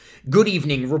Good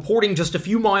evening. Reporting just a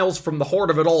few miles from the heart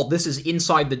of it all, this is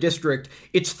Inside the District.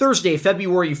 It's Thursday,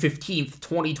 February 15th,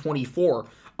 2024.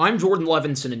 I'm Jordan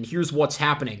Levinson, and here's what's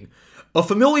happening. A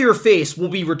familiar face will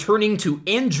be returning to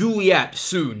And Juliet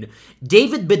soon.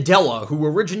 David Bedella, who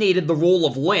originated the role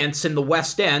of Lance in the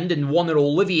West End and won an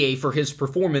Olivier for his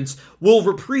performance, will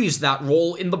reprise that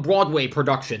role in the Broadway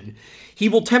production. He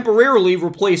will temporarily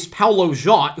replace Paolo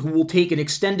Jot, who will take an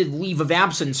extended leave of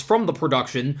absence from the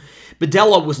production.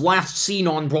 Bedella was last seen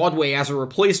on Broadway as a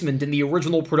replacement in the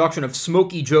original production of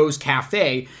Smokey Joe's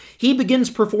Cafe. He begins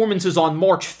performances on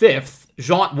March 5th.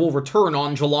 Jot will return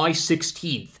on July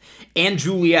 16th. And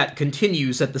Juliet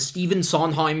continues at the Stephen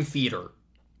Sondheim Theater.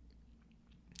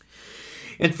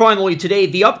 And finally, today,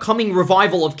 the upcoming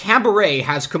revival of Cabaret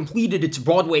has completed its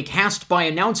Broadway cast by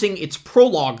announcing its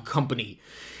Prologue company.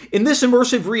 In this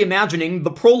immersive reimagining,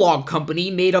 the Prologue company,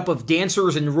 made up of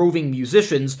dancers and roving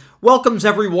musicians, welcomes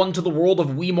everyone to the world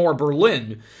of Weimar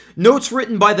Berlin. Notes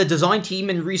written by the design team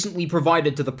and recently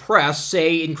provided to the press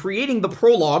say, in creating the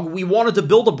Prologue, we wanted to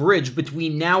build a bridge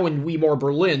between now and Weimar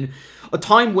Berlin, a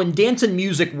time when dance and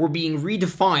music were being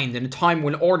redefined and a time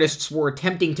when artists were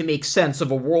attempting to make sense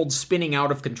of a world spinning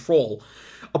out of control.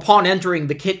 Upon entering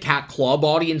the Kit Kat Club,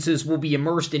 audiences will be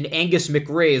immersed in Angus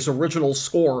McRae's original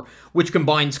score, which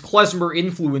combines klezmer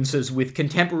influences with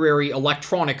contemporary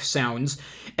electronic sounds,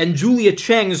 and Julia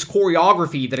Cheng's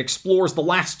choreography that explores the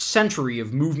last century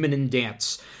of movement and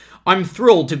dance. I'm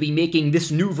thrilled to be making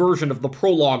this new version of the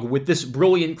Prologue with this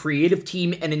brilliant creative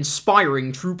team and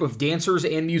inspiring troupe of dancers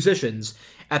and musicians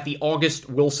at the August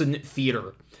Wilson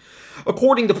Theater.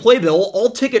 According to Playbill,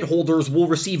 all ticket holders will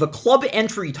receive a club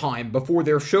entry time before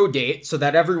their show date so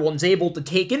that everyone's able to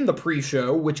take in the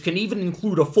pre-show, which can even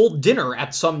include a full dinner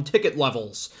at some ticket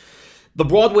levels. The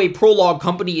Broadway Prologue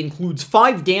company includes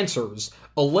 5 dancers: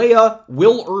 Alea,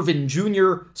 Will Irvin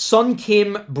Jr., Sun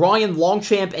Kim, Brian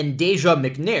Longchamp, and Deja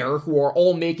McNair, who are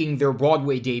all making their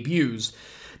Broadway debuts.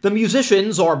 The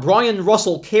musicians are Brian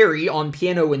Russell Carey on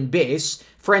piano and bass,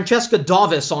 Francesca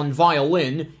Davis on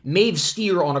violin, Maeve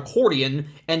Steer on accordion,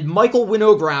 and Michael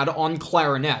Winograd on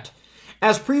clarinet.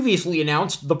 As previously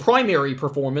announced, the primary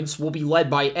performance will be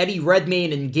led by Eddie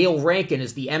Redmayne and Gail Rankin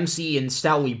as the MC and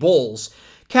Sally Bowles.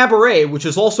 Cabaret, which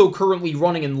is also currently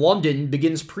running in London,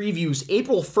 begins previews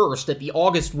April 1st at the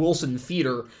August Wilson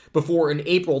Theater before an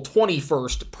April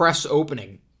 21st press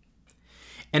opening.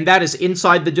 And that is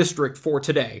Inside the District for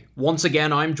today. Once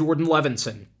again, I'm Jordan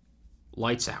Levinson.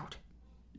 Lights out.